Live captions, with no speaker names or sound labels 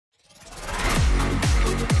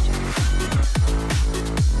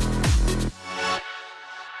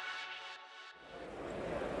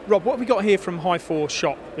Rob, what have we got here from Hyfore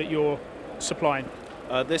shop that you're supplying?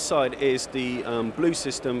 This side is the blue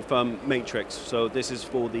system from Matrix, so this is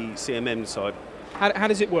for the CMM side. How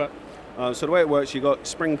does it work? So the way it works, you've got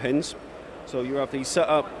spring pins, so you have these set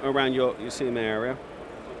up around your CMM area.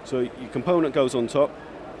 So your component goes on top.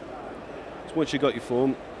 So once you've got your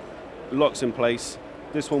form, it locks in place.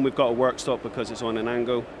 This one we've got a work stop because it's on an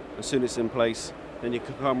angle. As soon as it's in place, then you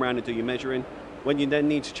can come around and do your measuring. When you then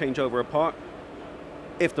need to change over a part,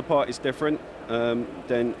 if the part is different,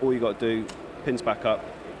 then all you got to do, pins back up,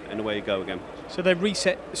 and away you go again. So they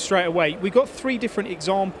reset straight away. We've got 3 different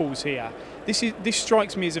examples here. This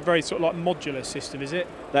strikes me as a very sort of like modular system, is it?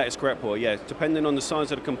 That is correct, Paul, yeah. Depending on the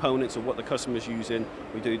size of the components or what the customer's using,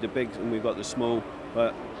 we do the big and we've got the small,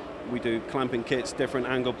 but we do clamping kits, different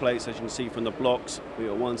angle plates, as you can see from the blocks. We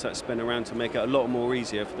got ones that spin around to make it a lot more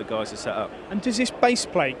easier for the guys to set up. And does this base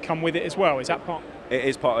plate come with it as well? Is that part? It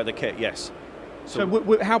is part of the kit, yes. So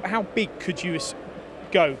how big could you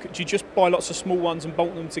go? Could you just buy lots of small ones and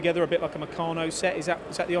bolt them together, a bit like a Meccano set? Is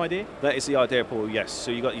that the idea? That is the idea, Paul, yes. So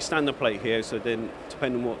you got your standard plate here, so then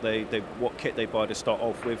depending on what kit they buy to start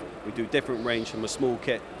off with, we do different range from a small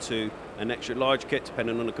kit to an extra large kit,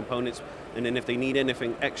 depending on the components. And then if they need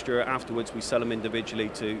anything extra afterwards, we sell them individually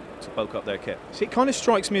to bulk up their kit. So it kind of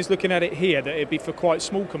strikes me as looking at it here that it'd be for quite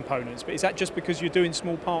small components, but is that just because you're doing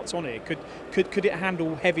small parts on it? Could it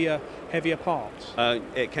handle heavier parts?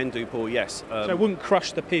 It can do, Paul, yes. So it wouldn't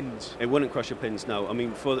crush the pins? It wouldn't crush the pins, no. I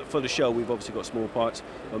mean, for the show, we've obviously got small parts,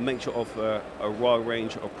 but make sure to offer a wide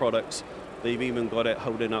range of products. They've even got it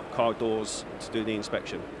holding up car doors to do the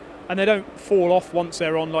inspection. And they don't fall off once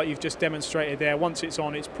they're on, like you've just demonstrated there. Once it's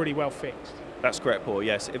on, it's pretty well fixed. That's correct, Paul,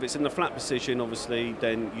 yes. If it's in the flat position, obviously,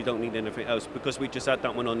 then you don't need anything else. Because we just had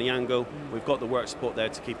that one on the angle, we've got the work support there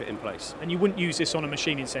to keep it in place. And you wouldn't use this on a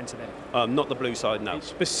machining centre then? Not the blue side, no. It's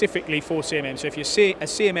specifically for CMM. So if you're a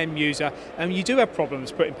CMM user, and you do have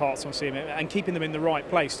problems putting parts on CMM and keeping them in the right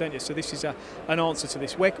place, don't you? So this is an answer to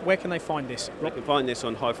this. Where can they find this? They can find this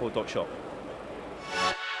on hyfore.shop.